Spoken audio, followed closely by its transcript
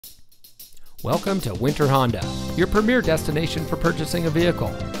Welcome to Winter Honda, your premier destination for purchasing a vehicle.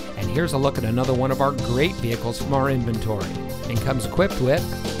 And here's a look at another one of our great vehicles from our inventory. And comes equipped with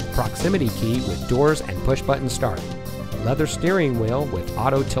proximity key with doors and push button start, leather steering wheel with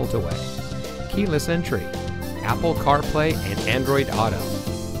auto tilt away, keyless entry, Apple CarPlay and Android Auto,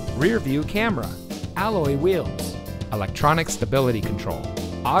 rear view camera, alloy wheels, electronic stability control,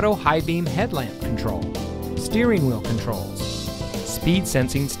 auto high beam headlamp control, steering wheel controls, speed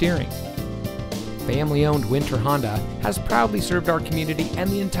sensing steering. Family-owned Winter Honda has proudly served our community and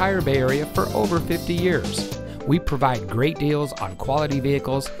the entire Bay Area for over 50 years. We provide great deals on quality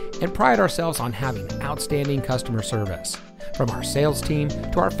vehicles and pride ourselves on having outstanding customer service. From our sales team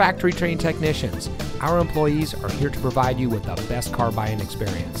to our factory-trained technicians, our employees are here to provide you with the best car buying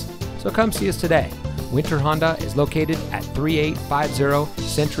experience. So come see us today. Winter Honda is located at 3850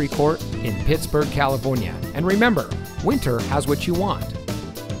 Century Court in Pittsburg, California. And remember, winter has what you want.